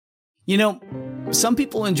You know, some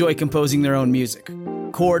people enjoy composing their own music,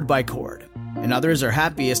 chord by chord, and others are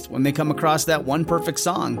happiest when they come across that one perfect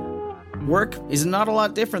song. Work is not a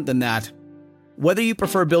lot different than that. Whether you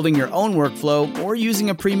prefer building your own workflow or using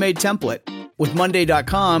a pre-made template, with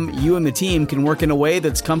Monday.com, you and the team can work in a way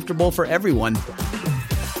that's comfortable for everyone.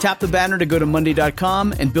 Tap the banner to go to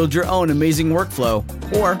Monday.com and build your own amazing workflow,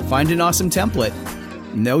 or find an awesome template.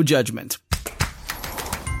 No judgment.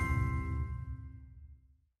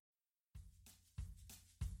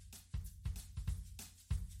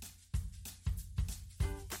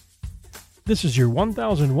 This is your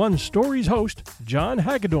 1001 Stories host, John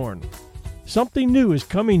Hagedorn. Something new is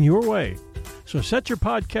coming your way, so set your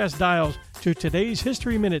podcast dials to Today's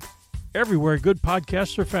History Minute, everywhere good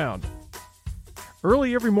podcasts are found.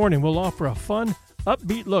 Early every morning, we'll offer a fun,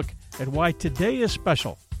 upbeat look at why today is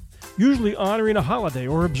special, usually honoring a holiday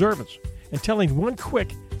or observance, and telling one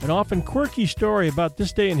quick and often quirky story about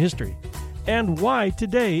this day in history, and why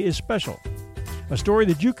today is special. A story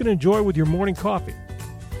that you can enjoy with your morning coffee.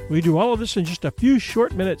 We do all of this in just a few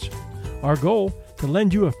short minutes. Our goal, to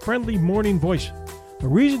lend you a friendly morning voice, a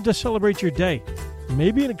reason to celebrate your day,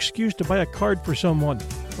 maybe an excuse to buy a card for someone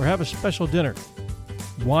or have a special dinner.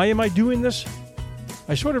 Why am I doing this?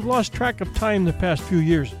 I sort of lost track of time the past few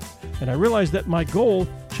years, and I realized that my goal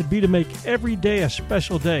should be to make every day a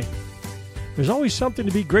special day. There's always something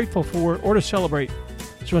to be grateful for or to celebrate,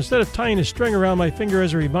 so instead of tying a string around my finger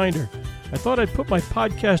as a reminder, I thought I'd put my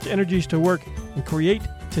podcast energies to work and create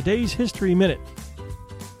Today's History Minute.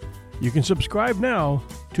 You can subscribe now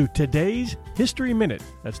to Today's History Minute.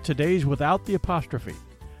 That's today's without the apostrophe.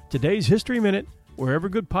 Today's History Minute, wherever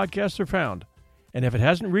good podcasts are found. And if it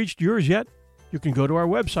hasn't reached yours yet, you can go to our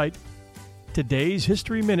website,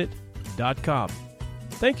 todayshistoryminute.com.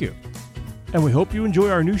 Thank you, and we hope you enjoy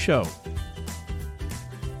our new show.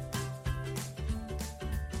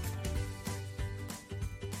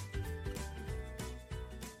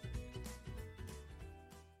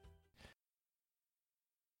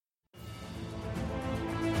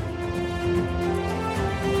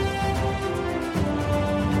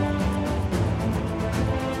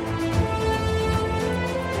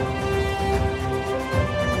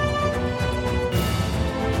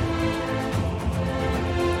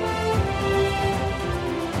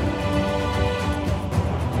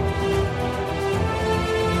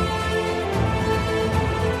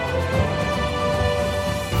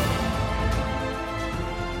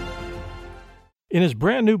 In his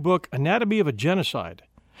brand new book, Anatomy of a Genocide,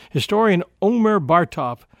 historian Omer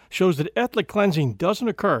Bartov shows that ethnic cleansing doesn't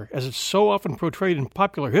occur, as it's so often portrayed in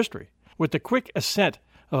popular history, with the quick ascent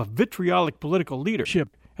of vitriolic political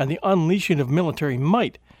leadership and the unleashing of military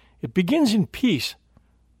might. It begins in peace,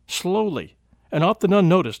 slowly, and often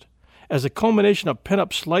unnoticed, as a culmination of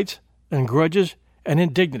pent-up slights and grudges and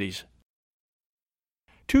indignities.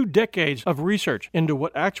 2 decades of research into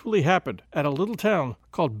what actually happened at a little town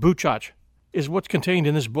called Buchach is what's contained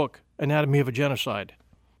in this book, Anatomy of a Genocide,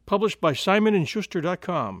 published by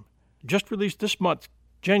SimonandSchuster.com, just released this month,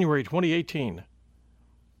 January 2018.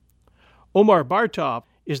 Omar Bartov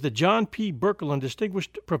is the John P. Birkeland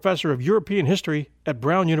Distinguished Professor of European History at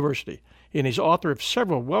Brown University, and he's author of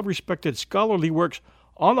several well-respected scholarly works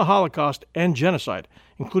on the Holocaust and genocide,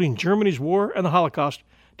 including Germany's War and the Holocaust,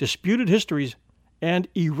 Disputed Histories, and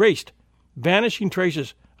Erased, Vanishing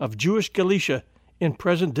Traces of Jewish Galicia in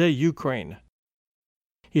present-day Ukraine.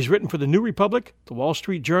 He's written for the New Republic, the Wall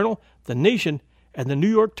Street Journal, The Nation, and the New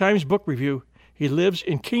York Times Book Review. He lives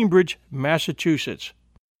in Cambridge, Massachusetts.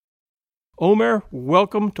 Omer,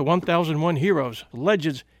 welcome to 1001 Heroes,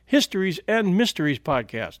 Legends, Histories, and Mysteries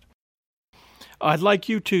podcast. I'd like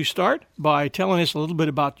you to start by telling us a little bit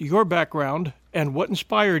about your background and what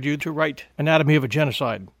inspired you to write Anatomy of a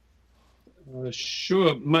Genocide.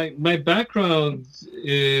 Sure. My background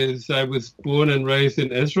is I was born and raised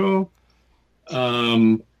in Israel.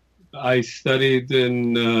 I studied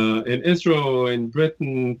in Israel, in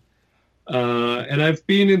Britain, and I've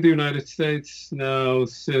been in the United States now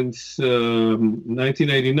since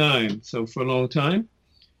 1989, so for a long time.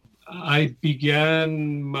 I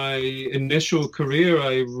began my initial career,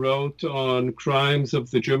 I wrote on crimes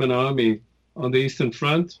of the German army on the Eastern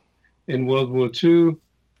Front in World War II.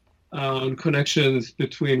 On connections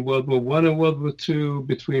between World War I and World War II,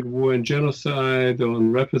 between war and genocide,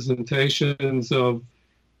 on representations of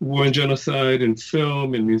war and genocide in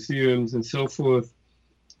film, in museums, and so forth.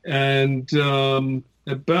 And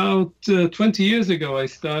about 20 years ago, I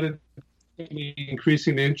started becoming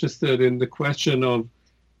increasingly interested in the question of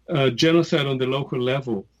genocide on the local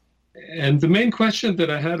level. And the main question that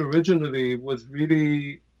I had originally was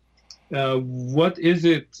really, what is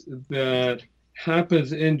it that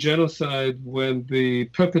happens in genocide when the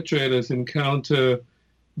perpetrators encounter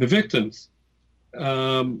the victims.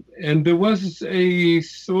 And there was a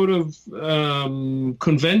sort of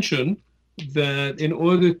convention that in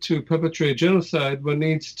order to perpetrate genocide, one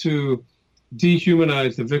needs to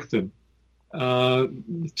dehumanize the victim,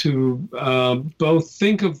 to both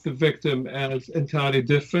think of the victim as entirely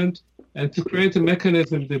different and to create a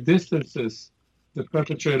mechanism that distances the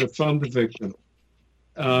perpetrator from the victim.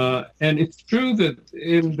 And it's true that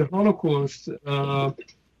in the Holocaust,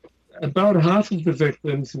 about half of the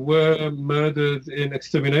victims were murdered in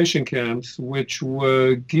extermination camps, which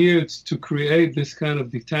were geared to create this kind of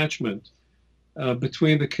detachment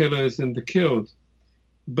between the killers and the killed.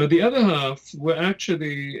 But the other half were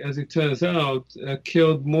actually, as it turns out,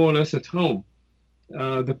 killed more or less at home.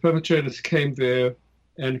 The perpetrators came there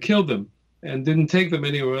and killed them and didn't take them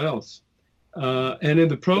anywhere else. And in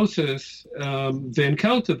the process, they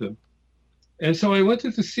encountered them. And so I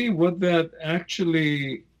wanted to see what that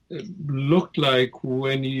actually looked like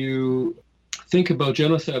when you think about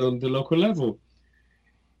genocide on the local level.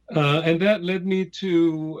 And that led me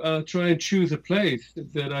to try and choose a place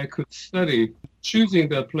that I could study. Choosing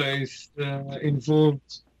that place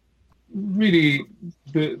involved really,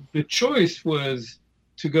 the choice was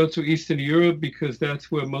to go to Eastern Europe because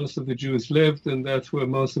that's where most of the Jews lived and that's where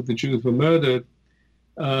most of the Jews were murdered.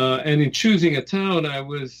 And in choosing a town, I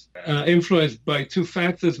was influenced by two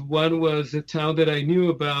factors. One was a town that I knew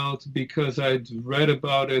about because I'd read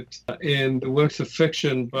about it in the works of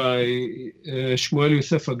fiction by Shmuel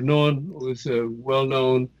Yosef Agnon, who was a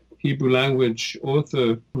well-known Hebrew language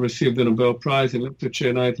author who received the Nobel Prize in Literature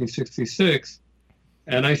in 1966.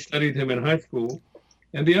 And I studied him in high school.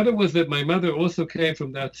 And the other was that my mother also came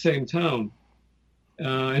from that same town.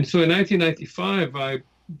 And so in 1995, I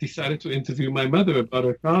decided to interview my mother about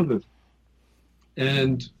her childhood.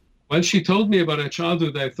 And when she told me about her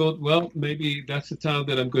childhood, I thought, well, maybe that's the town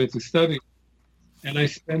that I'm going to study. And I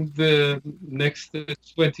spent the next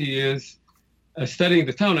 20 years studying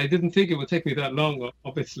the town. I didn't think it would take me that long,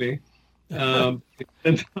 obviously. A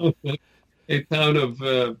town of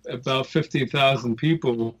about 15,000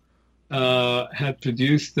 people had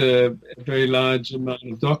produced a very large amount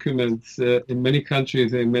of documents in many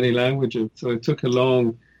countries, in many languages. So it took a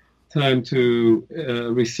long time to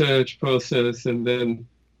research, process, and then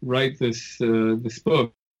write this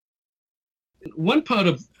book. One part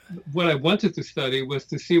of what I wanted to study was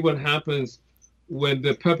to see what happens when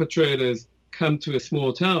the perpetrators come to a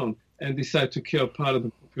small town and decide to kill part of the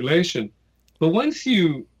population. But once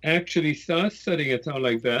you actually start studying a town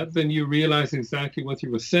like that, then you realize exactly what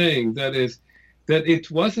you were saying. That is, that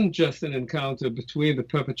it wasn't just an encounter between the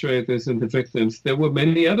perpetrators and the victims. There were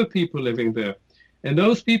many other people living there. And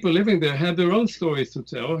those people living there had their own stories to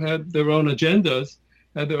tell, had their own agendas,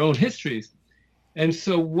 had their own histories. And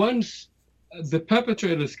so once the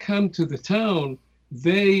perpetrators come to the town,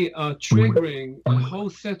 they are triggering a whole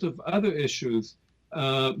set of other issues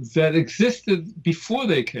that existed before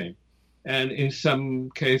they came. And in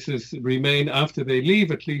some cases remain after they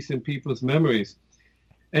leave, at least in people's memories.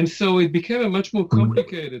 And so it became a much more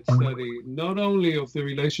complicated study, not only of the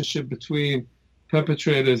relationship between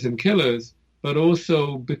perpetrators and killers, but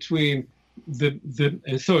also between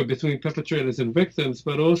between perpetrators and victims,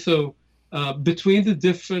 but also between the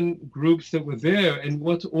different groups that were there and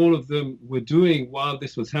what all of them were doing while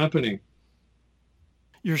this was happening.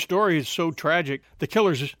 Your story is so tragic. The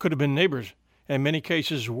killers could have been neighbors. In many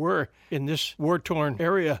cases were in this war-torn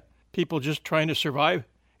area, people just trying to survive.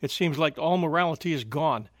 It seems like all morality is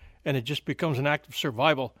gone, and it just becomes an act of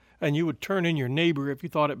survival, and you would turn in your neighbor if you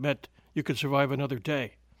thought it meant you could survive another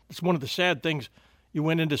day. It's one of the sad things. You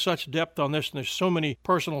went into such depth on this, and there's so many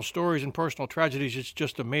personal stories and personal tragedies. It's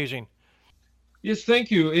just amazing. Yes, thank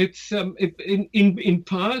you. It's in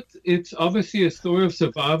part, it's obviously a story of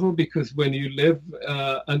survival because when you live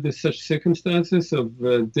under such circumstances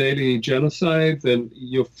of daily genocide, then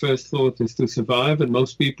your first thought is to survive. And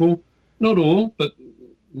most people, not all, but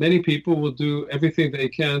many people will do everything they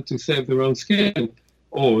can to save their own skin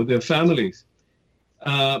or their families.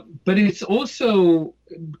 But it's also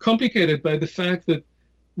complicated by the fact that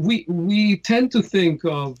we tend to think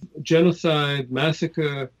of genocide,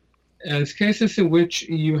 massacre, as cases in which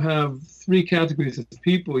you have three categories of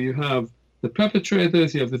people. You have the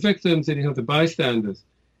perpetrators, you have the victims, and you have the bystanders.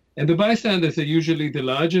 And the bystanders are usually the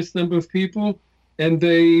largest number of people, and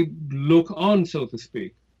they look on, so to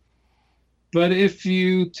speak. But if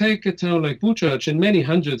you take a town like Buchach and many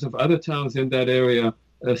hundreds of other towns in that area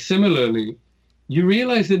similarly, you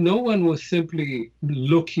realize that no one was simply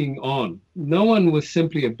looking on. No one was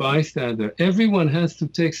simply a bystander. Everyone has to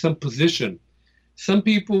take some position. Some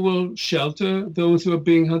people will shelter those who are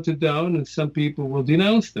being hunted down, and some people will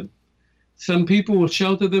denounce them. Some people will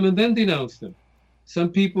shelter them and then denounce them. Some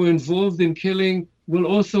people involved in killing will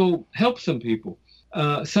also help some people.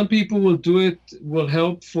 Some people will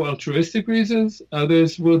help for altruistic reasons.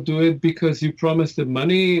 Others will do it because you promised them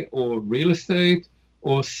money or real estate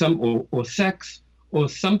or sex or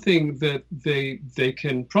something that they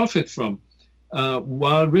can profit from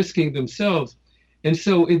while risking themselves. And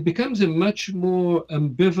so it becomes a much more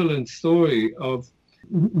ambivalent story of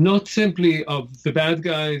not simply of the bad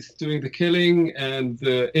guys doing the killing and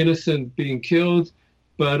the innocent being killed,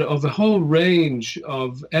 but of a whole range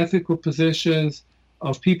of ethical positions,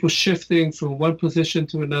 of people shifting from one position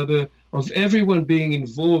to another, of everyone being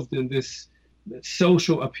involved in this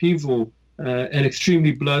social upheaval, an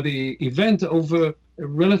extremely bloody event over a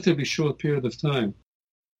relatively short period of time.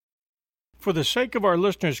 For the sake of our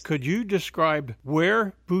listeners, could you describe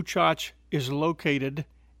where Buchach is located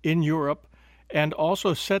in Europe and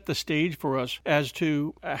also set the stage for us as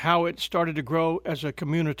to how it started to grow as a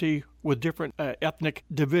community with different ethnic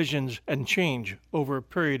divisions and change over a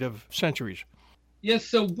period of centuries? Yes,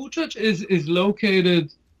 so Buchach is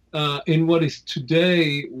located in what is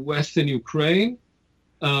today Western Ukraine.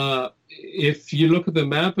 If you look at the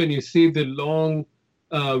map and you see the long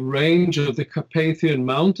range of the Carpathian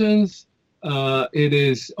Mountains, it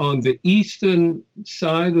is on the eastern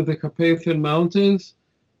side of the Carpathian Mountains.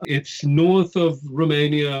 It's north of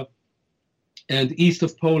Romania and east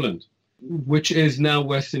of Poland, which is now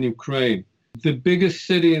Western Ukraine. The biggest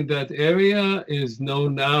city in that area is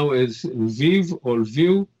known now as Lviv or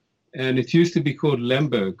Lviv, and it used to be called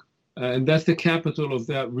Lemberg, and that's the capital of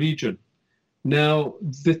that region. Now,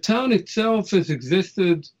 the town itself has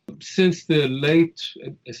existed since the late,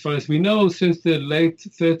 as far as we know, since the late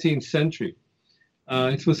 13th century.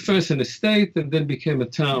 It was first an estate and then became a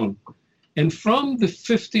town. And from the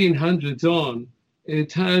 1500s on,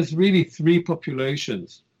 it has really three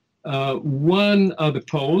populations. One are the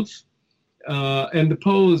Poles, and the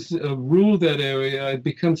Poles rule that area. It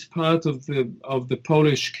becomes part of the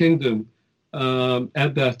Polish kingdom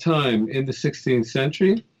at that time in the 16th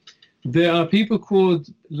century. There are people called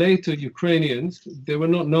later Ukrainians. They were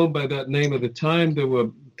not known by that name at the time. They were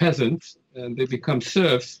peasants, and they become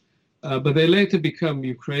serfs, but they later become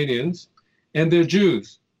Ukrainians, and they're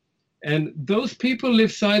Jews. And those people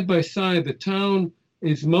live side by side. The town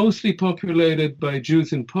is mostly populated by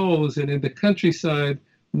Jews and Poles, and in the countryside,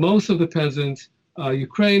 most of the peasants are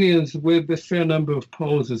Ukrainians with a fair number of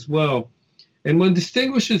Poles as well. And one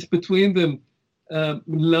distinguishes between them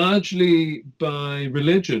largely by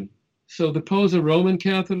religion. So the Poles are Roman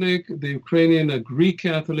Catholic, the Ukrainian are Greek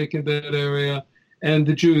Catholic in that area, and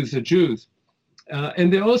the Jews are Jews.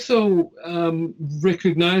 And they're also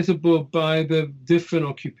recognizable by the different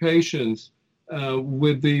occupations,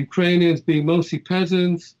 with the Ukrainians being mostly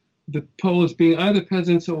peasants, the Poles being either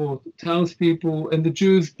peasants or townspeople, and the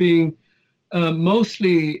Jews being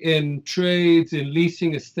mostly in trades, in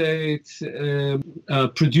leasing estates,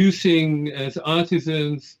 producing as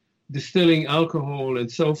artisans, distilling alcohol,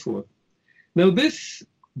 and so forth. Now, this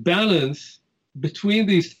balance between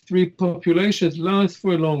these three populations lasts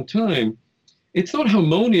for a long time. It's not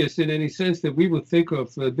harmonious in any sense that we would think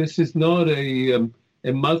of. This is not a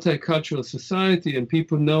multicultural society, and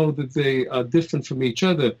people know that they are different from each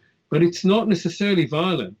other, but it's not necessarily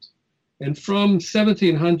violent. And from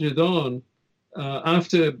 1700 on,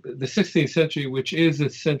 after the 16th century, which is a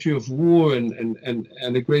century of war and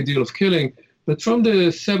a great deal of killing, but from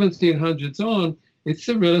the 1700s on, it's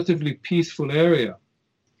a relatively peaceful area.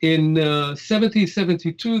 In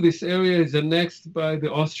 1772, this area is annexed by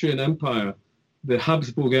the Austrian Empire, the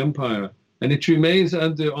Habsburg Empire, and it remains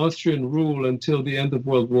under Austrian rule until the end of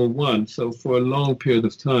World War I, so for a long period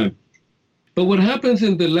of time. But what happens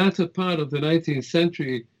in the latter part of the 19th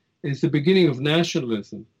century is the beginning of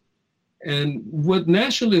nationalism. And what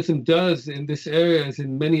nationalism does in this area, as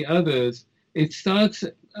in many others, it starts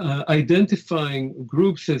identifying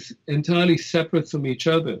groups as entirely separate from each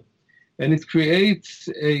other. And it creates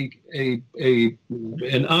an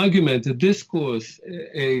argument, a discourse,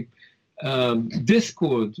 a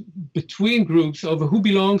discord between groups over who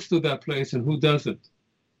belongs to that place and who doesn't.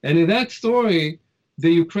 And in that story,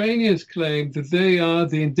 the Ukrainians claim that they are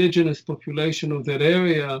the indigenous population of that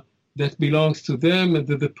area that belongs to them, and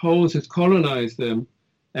that the Poles had colonized them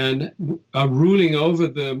and are ruling over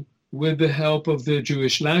them with the help of their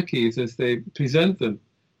Jewish lackeys as they present them.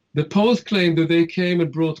 The Poles claim that they came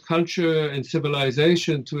and brought culture and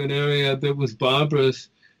civilization to an area that was barbarous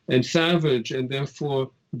and savage, and therefore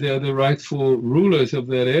they're the rightful rulers of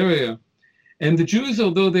that area. And the Jews,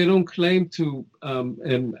 although they don't claim to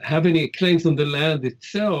have any claims on the land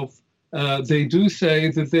itself, they do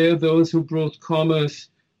say that they're those who brought commerce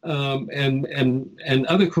and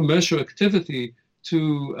other commercial activity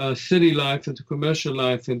to city life and to commercial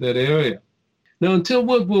life in that area. Now, until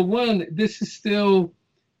World War I, this is still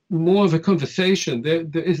more of a conversation.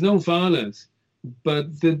 There is no violence,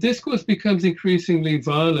 but the discourse becomes increasingly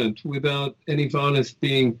violent without any violence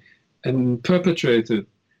being perpetrated.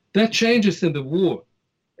 That changes in the war.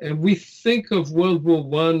 And we think of World War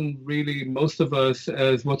I, really, most of us,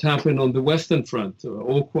 as what happened on the Western Front,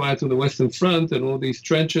 all quiet on the Western Front and all these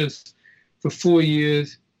trenches for 4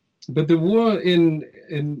 years. But the war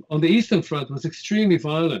on the Eastern Front was extremely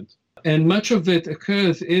violent. And much of it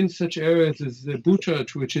occurs in such areas as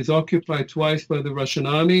Buchach, which is occupied twice by the Russian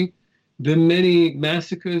army. There are many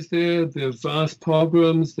massacres there. There are vast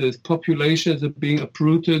pogroms. There's populations that are being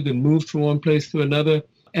uprooted and moved from one place to another.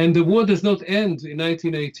 And the war does not end in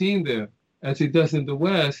 1918 there, as it does in the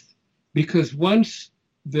West, because once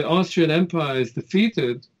the Austrian Empire is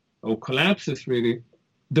defeated, or collapses really,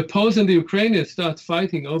 the Poles and the Ukrainians start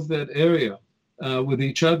fighting over that area with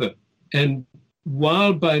each other. And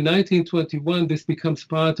while by 1921 this becomes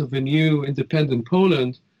part of a new independent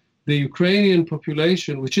Poland, the Ukrainian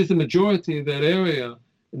population, which is the majority in that area,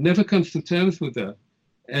 never comes to terms with that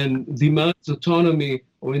and demands autonomy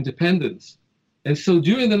or independence. And so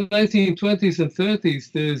during the 1920s and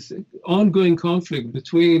 30s, there's ongoing conflict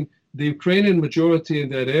between the Ukrainian majority in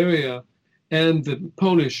that area and the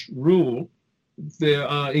Polish rule. There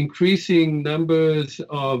are increasing numbers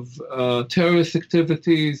of terrorist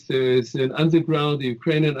activities. There's an underground, the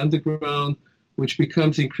Ukrainian underground, which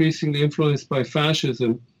becomes increasingly influenced by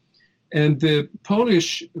fascism. And the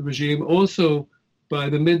Polish regime also, by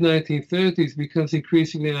the mid-1930s, becomes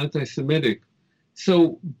increasingly anti-Semitic.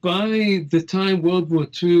 So by the time World War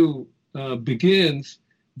II begins,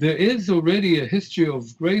 there is already a history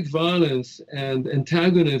of great violence and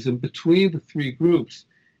antagonism between the three groups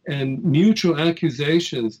and mutual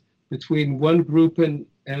accusations between one group and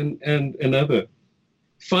another.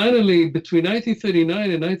 Finally, between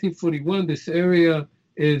 1939 and 1941, this area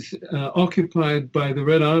is occupied by the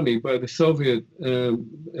Red Army, by the Soviet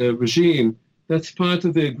regime. That's part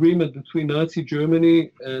of the agreement between Nazi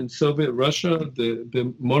Germany and Soviet Russia,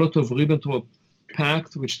 the Molotov-Ribbentrop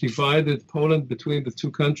Pact, which divided Poland between the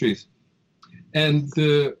two countries. And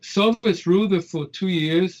the Soviets rule there for 2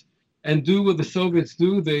 years and do what the Soviets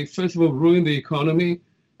do. They, first of all, ruin the economy.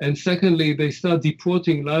 And secondly, they start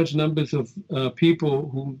deporting large numbers of people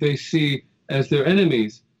whom they see as their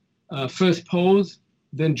enemies. First Poles,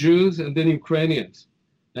 then Jews, and then Ukrainians.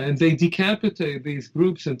 And they decapitate these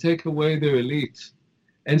groups and take away their elites.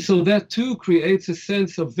 And so that too creates a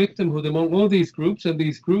sense of victimhood among all these groups, and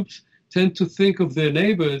these groups tend to think of their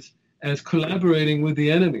neighbors as collaborating with the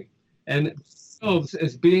enemy and themselves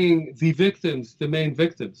as being the victims, the main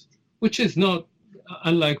victims, which is not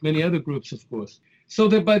unlike many other groups, of course. So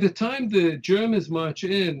that by the time the Germans march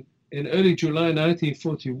in early July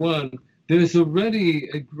 1941, there is already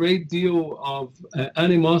a great deal of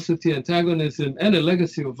animosity, antagonism, and a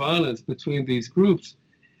legacy of violence between these groups.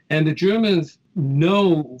 And the Germans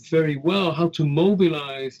know very well how to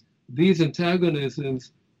mobilize these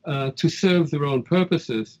antagonisms to serve their own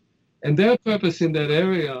purposes. And their purpose in that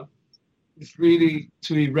area is really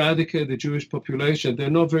to eradicate the Jewish population. They're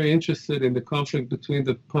not very interested in the conflict between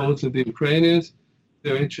the Poles and the Ukrainians.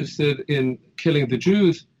 They're interested in killing the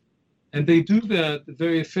Jews. And they do that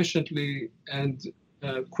very efficiently and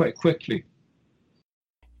quite quickly.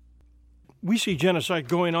 We see genocide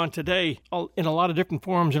going on today in a lot of different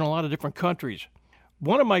forms in a lot of different countries.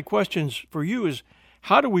 One of my questions for you is,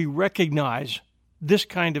 how do we recognize this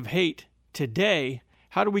kind of hate today?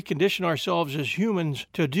 How do we condition ourselves as humans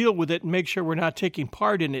to deal with it and make sure we're not taking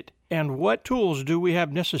part in it? And what tools do we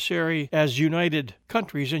have necessary as united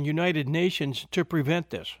countries and united nations to prevent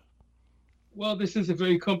this? Well, this is a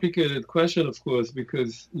very complicated question, of course,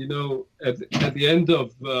 because, at the end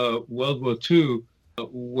of World War II,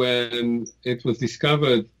 when it was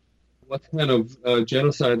discovered what kind of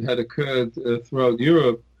genocide had occurred throughout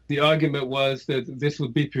Europe, the argument was that this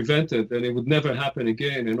would be prevented and it would never happen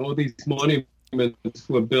again. And all these monuments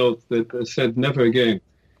were built that said never again.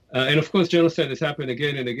 And of course, genocide has happened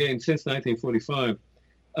again and again since 1945.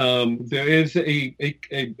 There is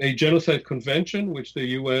a genocide convention which the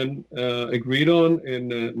UN agreed on in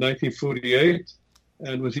 1948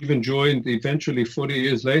 and was even joined eventually 40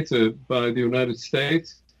 years later by the United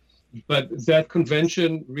States. But that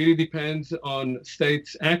convention really depends on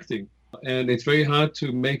states acting. And it's very hard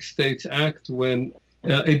to make states act when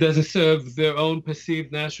it doesn't serve their own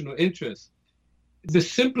perceived national interests. the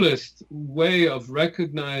simplest way of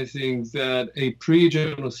recognizing that a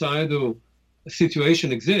pre-genocidal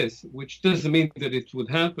situation exists, which doesn't mean that it would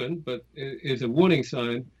happen, but is a warning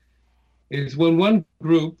sign, is when one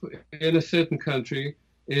group in a certain country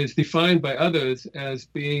is defined by others as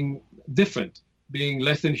being different, being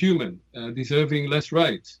less than human, deserving less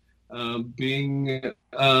rights, being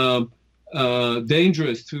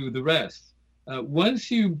dangerous to the rest. Once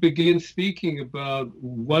you begin speaking about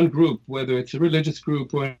one group, whether it's a religious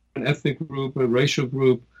group or an ethnic group or a racial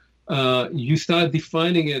group, you start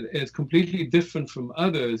defining it as completely different from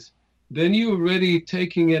others, then you're already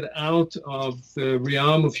taking it out of the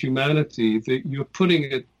realm of humanity, that you're putting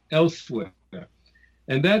it elsewhere.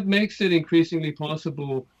 And that makes it increasingly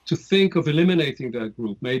possible to think of eliminating that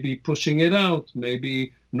group, maybe pushing it out,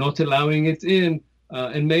 maybe not allowing it in,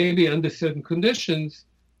 and maybe under certain conditions,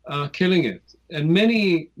 killing it. And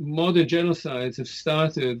many modern genocides have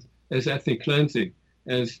started as ethnic cleansing,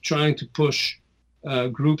 as trying to push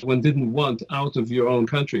groups one didn't want out of your own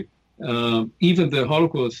country. Even the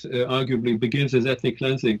Holocaust arguably begins as ethnic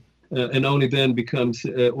cleansing and only then becomes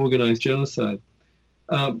organized genocide.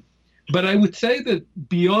 But I would say that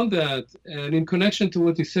beyond that, and in connection to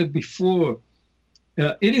what you said before,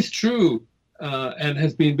 it is true and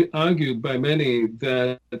has been argued by many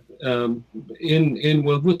that in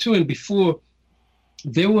World War II and before,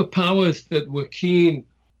 there were powers that were keen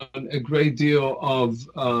on a great deal of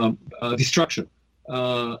destruction.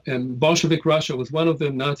 And Bolshevik Russia was one of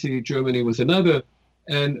them, Nazi Germany was another.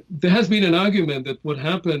 And there has been an argument that what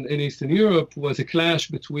happened in Eastern Europe was a clash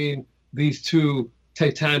between these two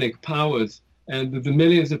titanic powers, and the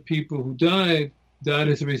millions of people who died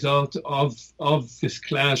as a result of this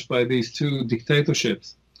clash by these two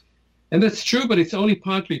dictatorships. And that's true, but it's only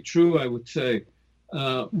partly true, I would say,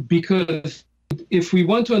 because if we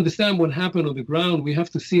want to understand what happened on the ground, we have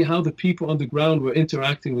to see how the people on the ground were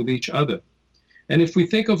interacting with each other. And if we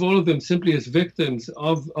think of all of them simply as victims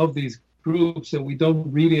of these groups, then we don't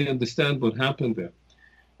really understand what happened there.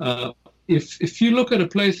 If you look at a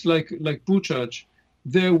place like Buchach,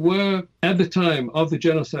 there were, at the time of the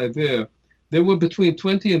genocide there were between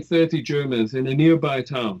 20 and 30 Germans in a nearby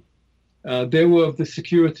town. They were of the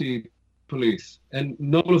security police, and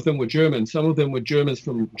not all of them were German. Some of them were Germans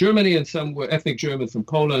from Germany, and some were ethnic Germans from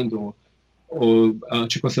Poland or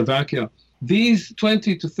Czechoslovakia. These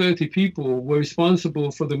 20 to 30 people were responsible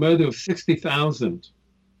for the murder of 60,000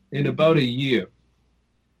 in about a year.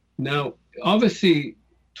 Now, obviously,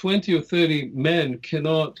 20 or 30 men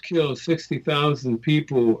cannot kill 60,000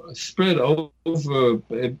 people spread over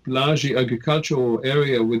a largely agricultural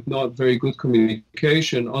area with not very good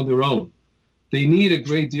communication on their own. They need a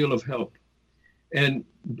great deal of help. And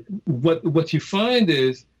what you find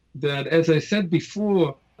is that, as I said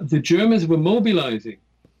before, the Germans were mobilizing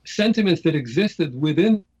sentiments that existed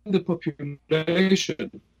within the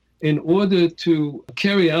population in order to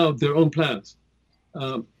carry out their own plans.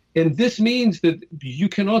 And this means that you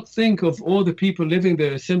cannot think of all the people living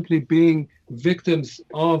there as simply being victims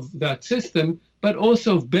of that system, but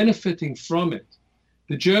also of benefiting from it.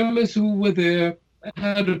 The Germans who were there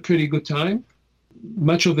had a pretty good time.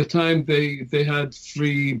 Much of the time they had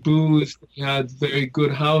free booze, they had very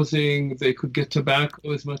good housing, they could get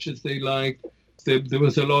tobacco as much as they liked. There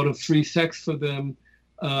was a lot of free sex for them.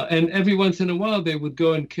 And every once in a while they would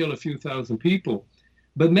go and kill a few thousand people.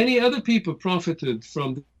 But many other people profited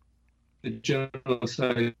from the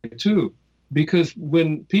genocide too, because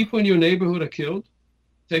when people in your neighborhood are killed,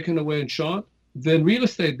 taken away and shot, then real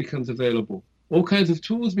estate becomes available. All kinds of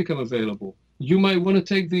tools become available. You might want to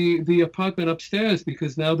take the apartment upstairs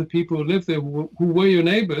because now the people who live there, who were your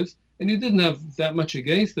neighbors, and you didn't have that much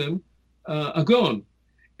against them, are gone.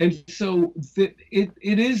 And so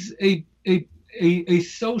it is a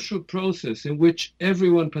social process in which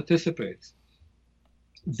everyone participates.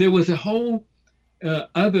 There was a whole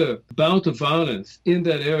other bout of violence in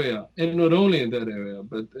that area, and not only in that area,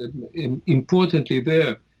 but importantly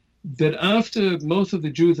there, that after most of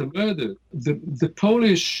the Jews are murdered,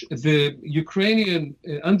 the Ukrainian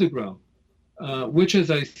underground, which,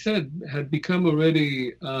 as I said, had become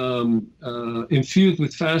already infused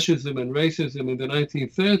with fascism and racism in the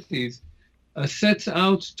 1930s, sets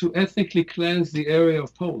out to ethnically cleanse the area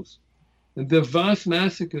of Poles. And there are vast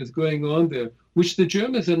massacres going on there, which the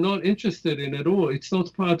Germans are not interested in at all. It's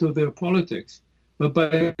not part of their politics. But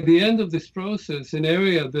by the end of this process, an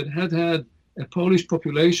area that had a Polish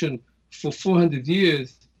population for 400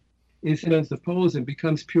 years is in the Poles and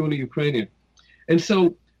becomes purely Ukrainian. And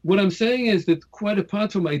so what I'm saying is that quite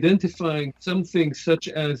apart from identifying something such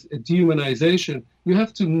as a dehumanization, you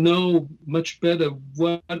have to know much better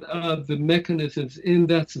what are the mechanisms in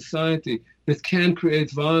that society that can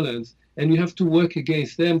create violence, and you have to work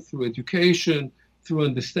against them through education, through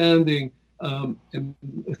understanding, and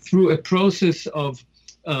through a process of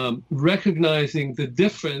recognizing the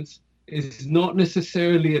difference is not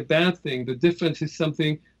necessarily a bad thing. The difference is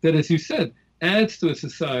something that, as you said, adds to a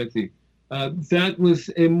society. That was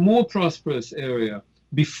a more prosperous area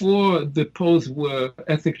before the Poles were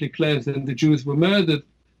ethnically cleansed and the Jews were murdered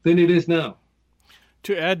than it is now.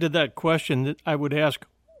 To add to that question, I would ask,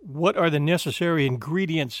 what are the necessary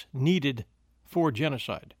ingredients needed for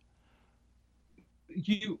genocide?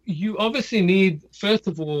 You obviously need, first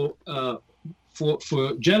of all,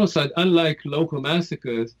 for genocide, unlike local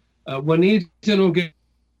massacres, one needs an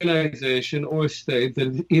organization or a state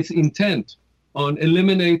that is intent on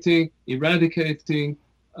eliminating, eradicating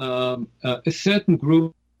a certain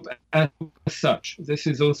group as such. This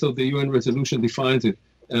is also the UN resolution defines it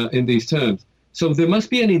in these terms. So there must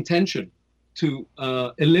be an intention to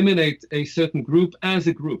eliminate a certain group as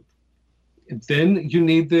a group. And then you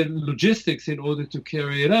need the logistics in order to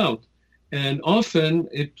carry it out. And often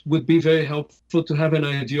it would be very helpful to have an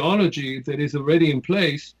ideology that is already in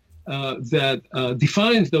place that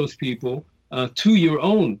defines those people to your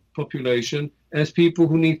own population as people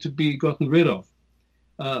who need to be gotten rid of.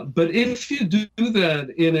 But if you do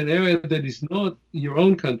that in an area that is not your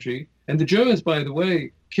own country, and the Germans, by the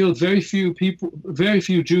way, killed very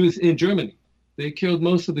few Jews in Germany. They killed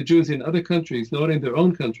most of the Jews in other countries, not in their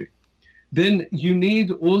own country. Then you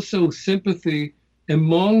need also sympathy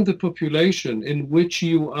among the population in which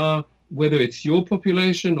you are, whether it's your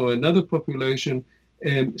population or another population,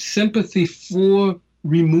 sympathy for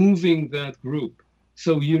removing that group.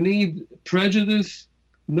 So you need prejudice,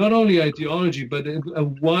 not only ideology, but a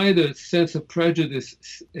wider sense of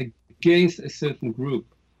prejudice against a certain group.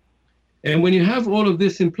 And when you have all of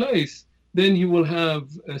this in place, then you will have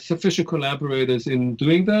sufficient collaborators in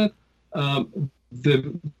doing that.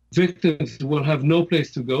 The victims will have no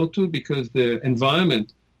place to go to because the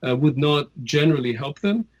environment would not generally help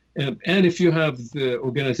them. And if you have the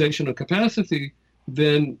organizational capacity,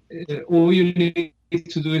 then all you need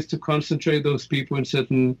to do is to concentrate those people in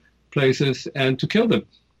certain places and to kill them.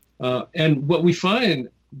 And what we find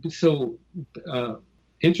so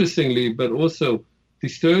interestingly, but also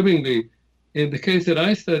disturbingly, in the case that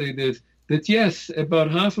I studied is that, yes, about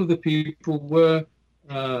half of the people were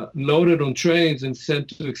loaded on trains and sent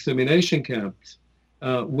to extermination camps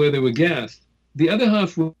where they were gassed. The other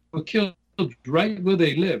half were killed right where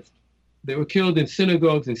they lived. They were killed in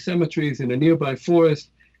synagogues, in cemeteries, in a nearby forest,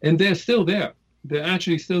 and they're still there. They're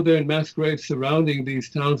actually still there in mass graves surrounding these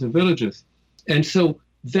towns and villages. And so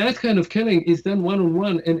that kind of killing is done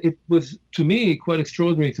one-on-one, and it was, to me, quite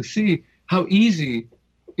extraordinary to see how easy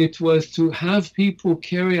it was to have people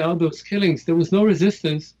carry out those killings. There was no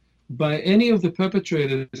resistance by any of the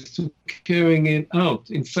perpetrators to carrying it out.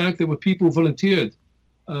 In fact, there were people who volunteered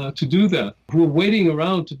to do that, who were waiting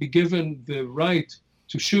around to be given the right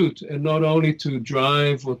to shoot and not only to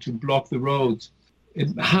drive or to block the roads.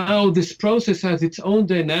 How this process has its own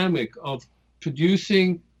dynamic of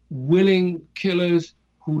producing willing killers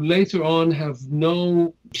who later on have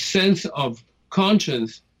no sense of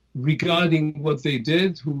conscience regarding what they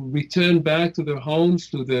did, who return back to their homes,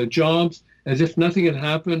 to their jobs, as if nothing had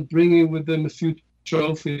happened, bringing with them a few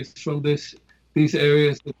trophies from these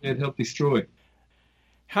areas that they had helped destroy.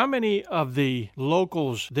 How many of the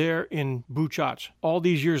locals there in Buchach, all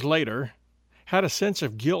these years later, had a sense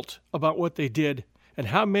of guilt about what they did, and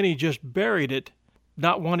how many just buried it,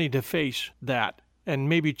 not wanting to face that, and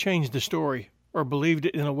maybe changed the story or believed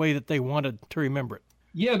it in a way that they wanted to remember it?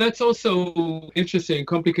 Yeah, that's also interesting,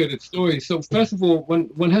 complicated story. So first of all,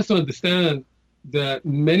 one has to understand that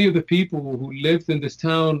many of the people who lived in this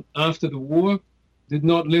town after the war did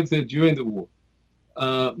not live there during the war.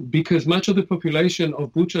 Because much of the population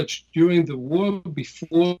of Buchach during the war,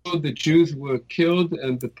 before the Jews were killed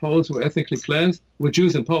and the Poles were ethnically cleansed, were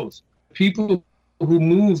Jews and Poles. People who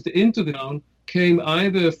moved into the town came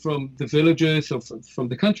either from the villages or from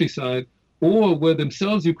the countryside, or were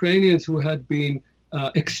themselves Ukrainians who had been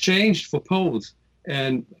exchanged for Poles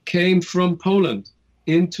and came from Poland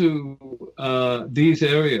into these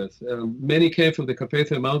areas. Many came from the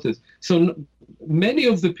Carpathian Mountains. So many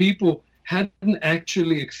of the people hadn't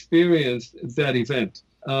actually experienced that event.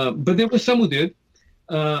 But there were some who did,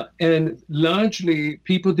 and largely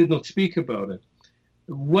people did not speak about it.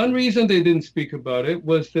 One reason they didn't speak about it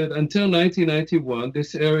was that until 1991,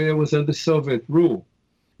 this area was under Soviet rule.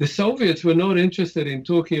 the Soviets were not interested in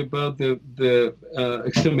talking about the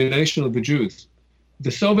extermination of the Jews.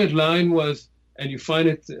 The Soviet line was, and you find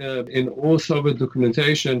it in all Soviet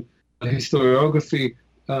documentation, historiography,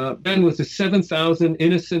 then was that 7,000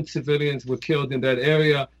 innocent civilians were killed in that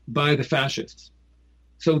area by the fascists.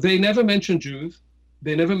 So they never mentioned Jews.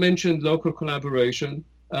 They never mentioned local collaboration.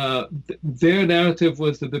 Their narrative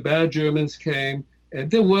was that the bad Germans came, and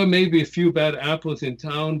there were maybe a few bad apples in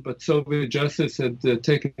town, but Soviet justice had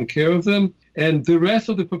taken care of them. And the rest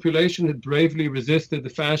of the population had bravely resisted the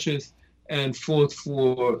fascists and fought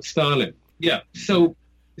for Stalin. Yeah, so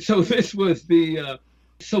this was the...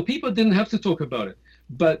 so people didn't have to talk about it.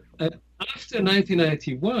 But after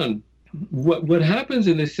 1991, what happens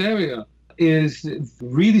in this area is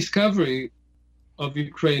rediscovery of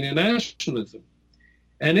Ukrainian nationalism.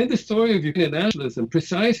 And in the story of Ukrainian nationalism,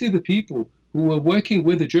 precisely the people who were working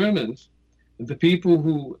with the Germans, the people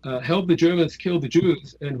who helped the Germans kill the Jews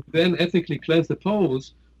and who then ethnically cleansed the Poles,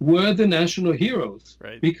 were the national heroes,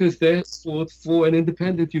 right? Because they fought for an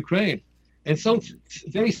independent Ukraine. And so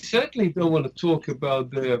they certainly don't want to talk about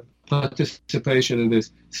their participation in this.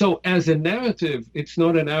 So as a narrative, it's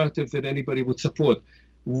not a narrative that anybody would support.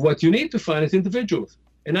 What you need to find is individuals.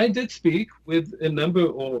 And I did speak with a number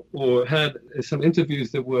or had some interviews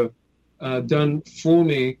that were done for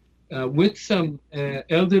me with some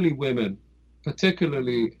elderly women,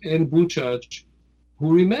 particularly in Buchach, who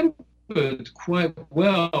remembered quite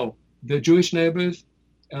well their Jewish neighbors,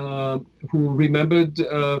 who remembered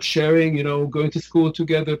sharing, going to school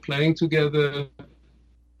together, playing together,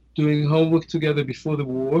 doing homework together before the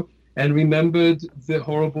war, and remembered the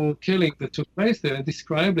horrible killing that took place there and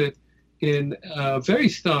described it in very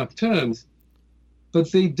stark terms. But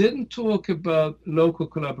they didn't talk about local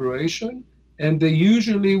collaboration, and they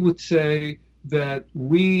usually would say that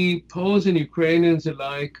we, Poles and Ukrainians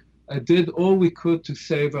alike, did all we could to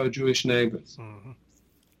save our Jewish neighbors. Mm-hmm.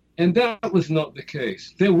 And that was not the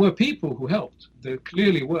case. There were people who helped. There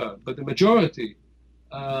clearly were, but the majority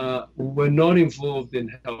were not involved in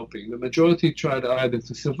helping. The majority tried either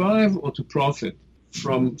to survive or to profit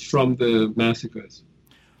from the massacres.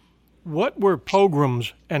 What were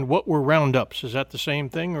pogroms and what were roundups? Is that the same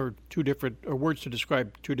thing, or two different, or words to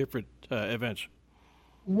describe two different events?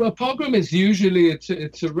 Well, pogrom is usually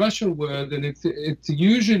it's a Russian word, and it's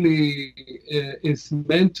usually is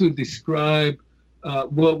meant to describe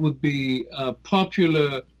what would be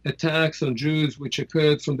popular attacks on Jews, which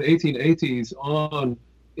occurred from the 1880s on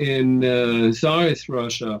in Tsarist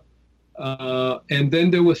Russia, and then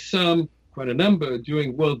there was quite a number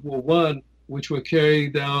during World War I, which were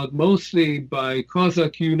carried out mostly by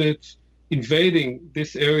Cossack units invading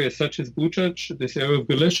this area, such as Buchach, this area of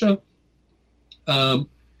Galicia.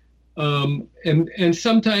 And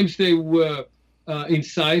sometimes they were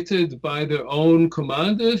incited by their own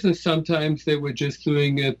commanders, and sometimes they were just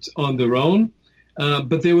doing it on their own.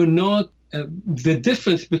 But they were not. The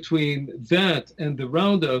difference between that and the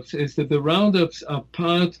roundups is that the roundups are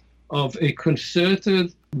part of a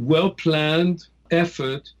concerted, well-planned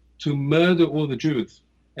effort to murder all the Jews.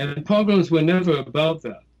 And pogroms were never about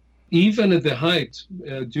that. Even at the height,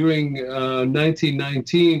 during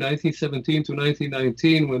 1917 to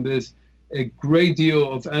 1919, when there's a great deal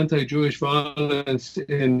of anti-Jewish violence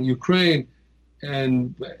in Ukraine,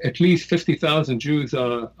 and at least 50,000 Jews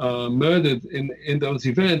are murdered in those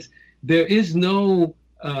events, there is no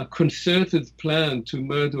concerted plan to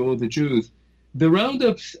murder all the Jews. The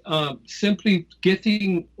roundups are simply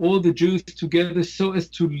getting all the Jews together so as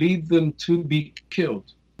to lead them to be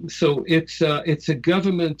killed. So it's a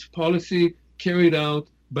government policy carried out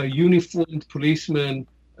by uniformed policemen,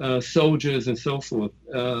 soldiers, and so forth.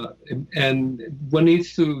 And one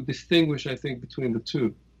needs to distinguish, I think, between the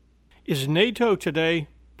two. Is NATO today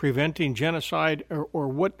preventing genocide, or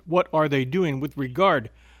what are they doing with regard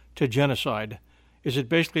to genocide? Is it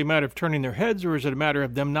basically a matter of turning their heads, or is it a matter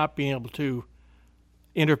of them not being able to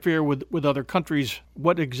interfere with other countries?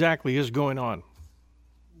 What exactly is going on?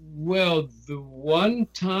 Well, the one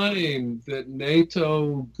time that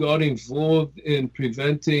NATO got involved in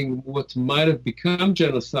preventing what might have become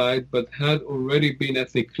genocide but had already been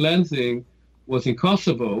ethnic cleansing was in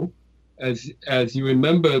Kosovo. As you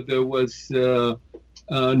remember, there was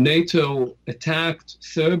NATO attacked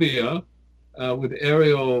Serbia with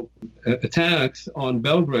aerial attacks on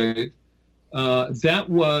Belgrade. That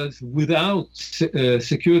was without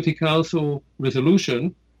Security Council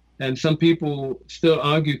resolution. And some people still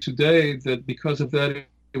argue today that because of that,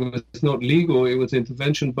 it was not legal. It was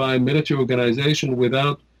intervention by a military organization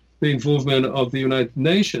without the involvement of the United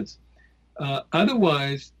Nations.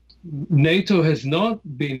 Otherwise, NATO has not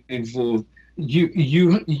been involved.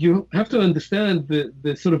 you have to understand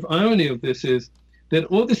the sort of irony of this is that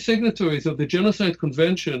all the signatories of the Genocide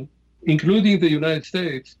Convention, including the United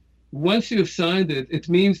States, once you have signed it, it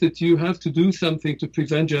means that you have to do something to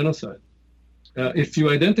prevent genocide. If you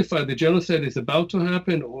identify the genocide is about to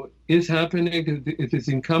happen or is happening, it is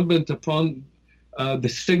incumbent upon the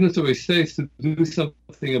signatory states to do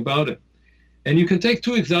something about it. And you can take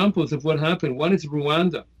two examples of what happened. One is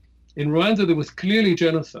Rwanda. In Rwanda, there was clearly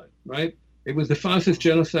genocide, right? It was the fastest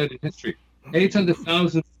genocide in history.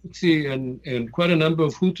 800,000 Tutsi and quite a number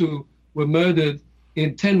of Hutu were murdered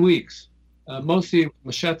in 10 weeks, mostly with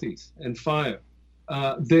machetes and fire.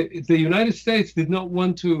 The United States did not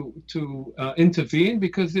want to intervene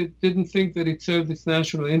because it didn't think that it served its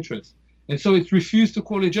national interest. And so it refused to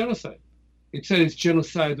call it genocide. It said it's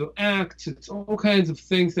genocidal acts, it's all kinds of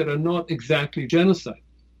things that are not exactly genocide.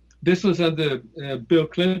 This was under Bill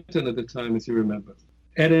Clinton at the time, as you remember.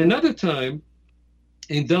 At another time,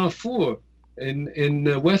 in Darfur,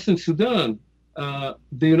 in Western Sudan,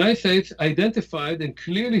 the United States identified and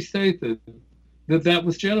clearly stated that that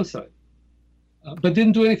was genocide, but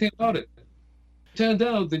didn't do anything about it. It turned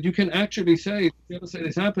out that you can actually say genocide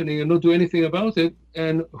is happening and not do anything about it,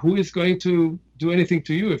 and who is going to do anything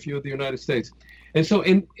to you if you're the United States? And so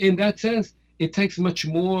in that sense, it takes much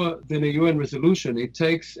more than a UN resolution. It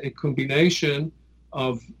takes a combination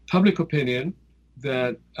of public opinion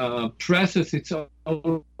that presses its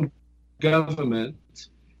own government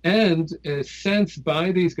and a sense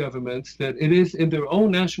by these governments that it is in their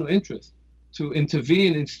own national interest to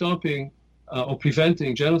intervene in stopping or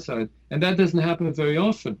preventing genocide. And that doesn't happen very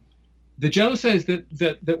often. The genocides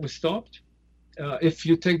that were stopped, if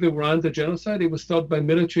you take the Rwanda genocide, it was stopped by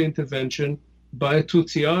military intervention by a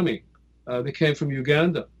Tutsi army. They came from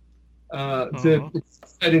Uganda. The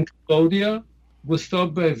genocide in Cambodia was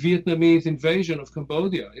stopped by a Vietnamese invasion of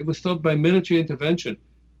Cambodia. It was stopped by military intervention.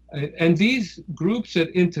 And these groups that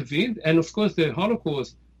intervened, and of course the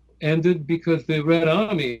Holocaust ended because the Red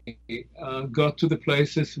Army got to the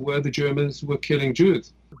places where the Germans were killing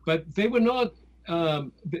Jews. But they were not,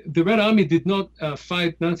 the Red Army did not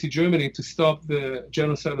fight Nazi Germany to stop the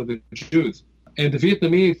genocide of the Jews. And the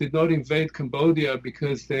Vietnamese did not invade Cambodia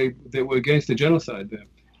because they were against the genocide there.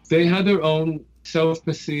 They had their own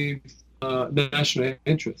self-perceived national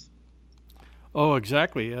interest. Oh,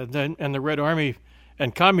 exactly. And the Red Army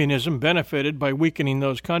and communism benefited by weakening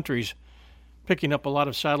those countries, picking up a lot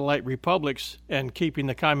of satellite republics and keeping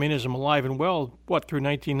the communism alive and well, through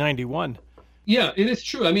 1991. Yeah, it is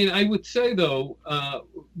true. I mean, I would say, though,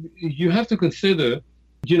 you have to consider,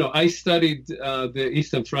 I studied the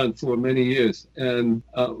Eastern Front for many years. And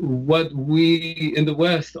what we in the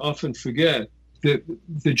West often forget, that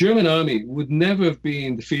the German army would never have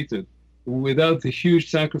been defeated without the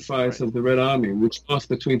huge sacrifice of the Red Army, which lost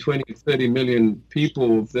between 20 and 30 million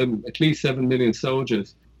people, of them at least 7 million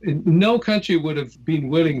soldiers. No country would have been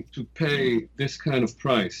willing to pay this kind of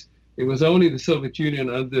price. It was only the Soviet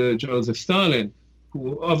Union under Joseph Stalin,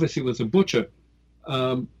 who obviously was a butcher.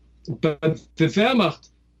 But the Wehrmacht,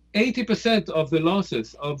 80% of the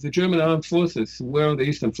losses of the German armed forces were on the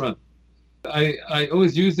Eastern Front. I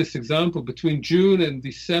always use this example. Between June and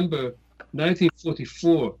December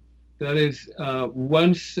 1944, that is,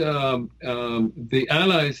 once the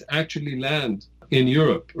Allies actually land in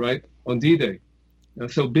Europe, right, on D-Day.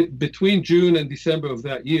 So between June and December of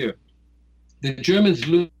that year, the Germans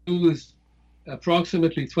lose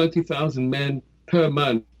approximately 20,000 men per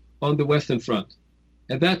month on the Western Front.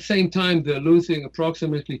 At that same time, they're losing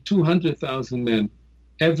approximately 200,000 men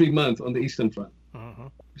every month on the Eastern Front. Uh-huh.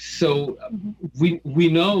 So we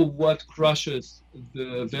know what crushes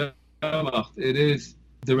the Wehrmacht. It is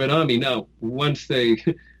the Red Army. Now, once they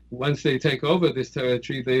take over this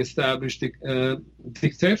territory, they establish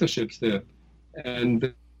dictatorships there,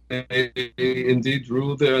 and they indeed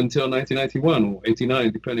ruled there until 1991 or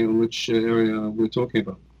 89, depending on which area we're talking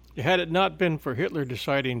about. Had it not been for Hitler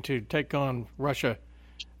deciding to take on Russia,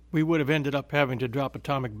 we would have ended up having to drop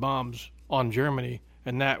atomic bombs on Germany,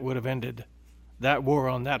 and that would have ended that war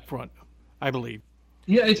on that front, I believe.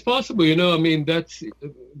 Yeah, it's possible. I mean,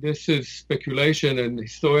 this is speculation, and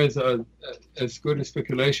historians are as good at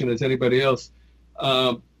speculation as anybody else.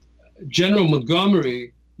 General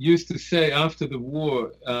Montgomery used to say after the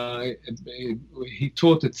war, he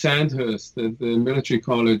taught at Sandhurst, at the military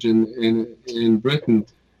college in Britain,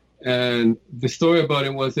 and the story about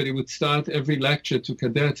him was that he would start every lecture to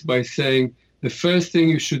cadets by saying, the first thing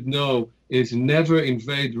you should know is never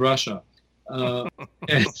invade Russia.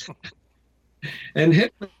 And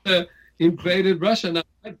Hitler invaded Russia. Now,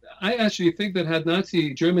 I actually think that had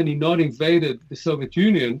Nazi Germany not invaded the Soviet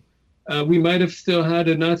Union, we might have still had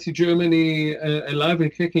a Nazi Germany alive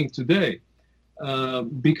and kicking today,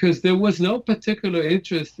 because there was no particular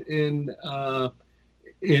interest in the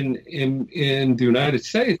United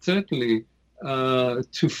States, certainly,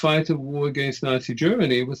 to fight a war against Nazi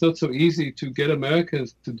Germany. It was not so easy to get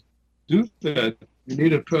Americans to do that. You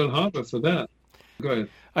needed Pearl Harbor for that. Go ahead.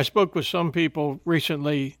 I spoke with some people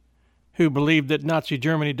recently who believe that Nazi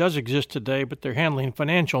Germany does exist today, but they're handling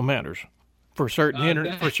financial matters for certain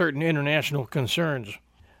international concerns.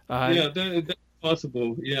 That's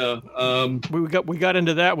possible. Yeah, we got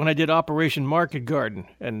into that when I did Operation Market Garden,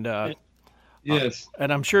 and yes,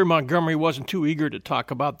 and I'm sure Montgomery wasn't too eager to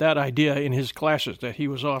talk about that idea in his classes that he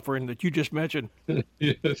was offering that you just mentioned.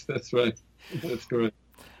 Yes, that's right. That's correct.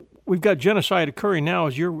 We've got genocide occurring now,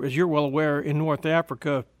 as you're well aware, in North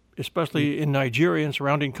Africa, especially in Nigeria and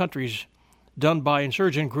surrounding countries, done by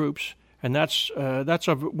insurgent groups, and that's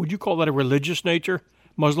would you call that a religious nature?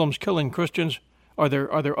 Muslims killing Christians? Are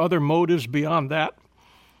there other motives beyond that?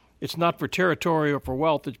 It's not for territory or for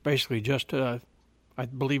wealth. It's basically just, I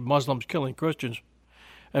believe, Muslims killing Christians.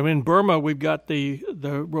 And in Burma, we've got the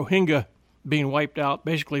Rohingya being wiped out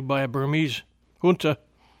basically by a Burmese junta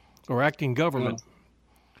or acting government. Yeah.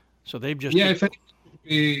 So they've just... Yeah, if it could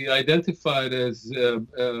be identified as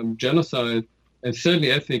genocide and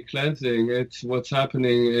certainly ethnic cleansing, it's what's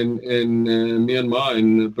happening in Myanmar,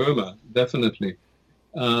 in Burma, definitely.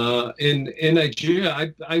 In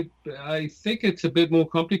Nigeria, I think it's a bit more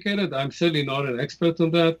complicated. I'm certainly not an expert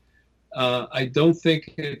on that. I don't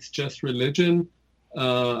think it's just religion,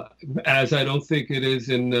 as I don't think it is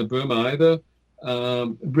in Burma either.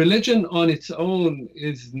 Religion on its own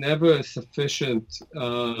is never a sufficient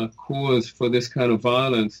cause for this kind of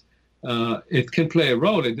violence. It can play a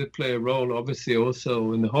role. It did play a role, obviously,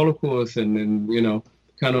 also in the Holocaust and in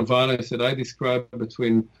kind of violence that I described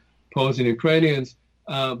between Poles and Ukrainians.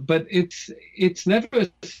 But it's never a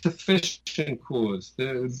sufficient cause.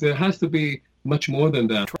 There has to be much more than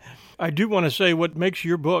that. I do want to say what makes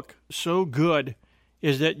your book so good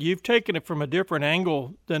is that you've taken it from a different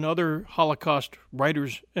angle than other Holocaust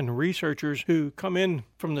writers and researchers who come in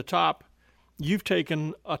from the top. You've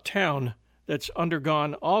taken a town that's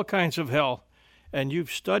undergone all kinds of hell, and you've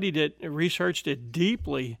studied it, researched it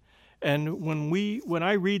deeply. And when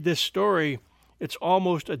I read this story, it's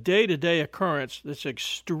almost a day-to-day occurrence that's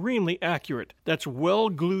extremely accurate, that's well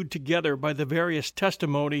glued together by the various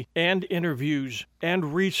testimony and interviews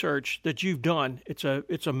and research that you've done. It's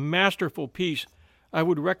a masterful piece. I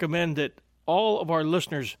would recommend that all of our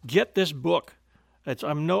listeners get this book.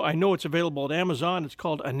 I know it's available at Amazon. It's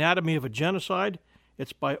called Anatomy of a Genocide.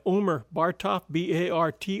 It's by Omer Bartov,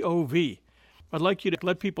 Bartov. I'd like you to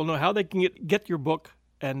let people know how they can get your book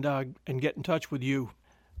and get in touch with you.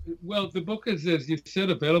 Well, the book is, as you said,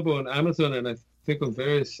 available on Amazon and I think on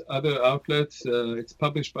various other outlets. It's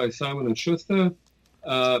published by Simon & Schuster.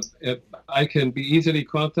 I can be easily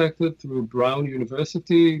contacted through Brown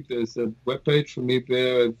University. There's a webpage for me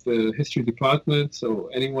there at the history department. So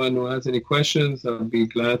anyone who has any questions, I'll be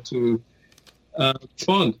glad to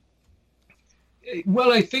respond.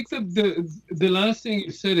 Well, I think that the last thing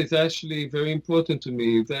you said is actually very important to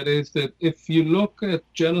me. That is that if you look at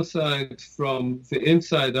genocide from the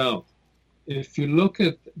inside out, if you look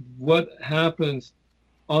at what happens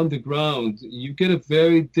on the ground, you get a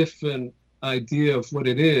very different idea of what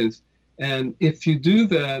it is. And if you do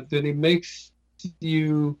that, then it makes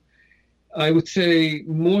you, I would say,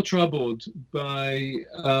 more troubled by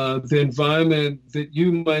the environment that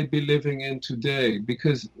you might be living in today,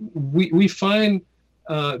 because we find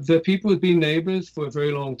that people have been neighbors for a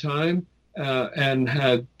very long time and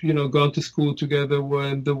had, gone to school together, were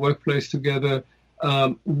in the workplace together,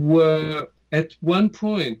 were at one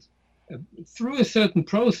point, through a certain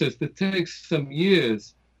process that takes some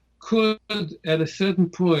years, could at a certain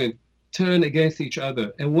point turn against each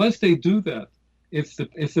other. And once they do that, if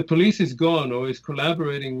the police is gone or is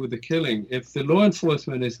collaborating with the killing, if the law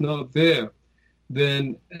enforcement is not there,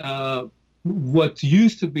 then what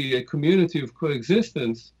used to be a community of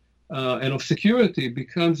coexistence and of security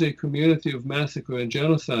becomes a community of massacre and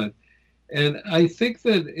genocide. And I think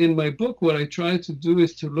that in my book, what I try to do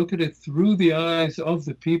is to look at it through the eyes of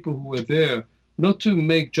the people who were there, not to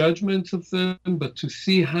make judgments of them, but to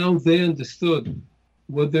see how they understood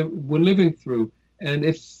what they were living through. And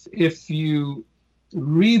if you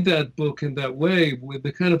read that book in that way, with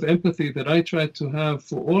the kind of empathy that I try to have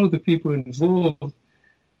for all of the people involved,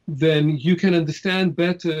 then you can understand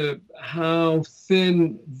better how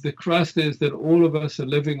thin the crust is that all of us are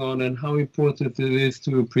living on and how important it is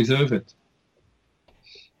to preserve it.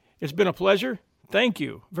 It's been a pleasure. Thank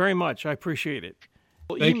you very much. I appreciate it.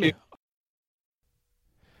 Thank you.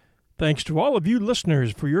 Thanks to all of you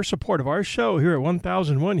listeners for your support of our show here at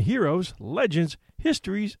 1001 Heroes, Legends,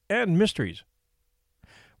 Histories, and Mysteries.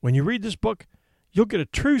 When you read this book, you'll get a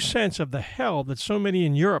true sense of the hell that so many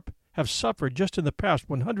in Europe have suffered just in the past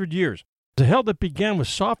 100 years. The hell that began with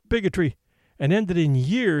soft bigotry and ended in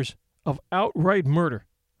years of outright murder.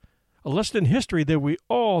 A lesson in history that we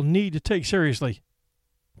all need to take seriously.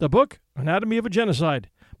 The book, Anatomy of a Genocide,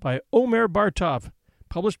 by Omer Bartov,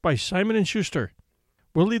 published by Simon & Schuster.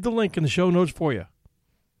 We'll leave the link in the show notes for you.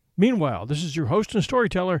 Meanwhile, this is your host and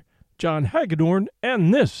storyteller, John Hagedorn,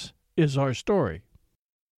 and this is our story.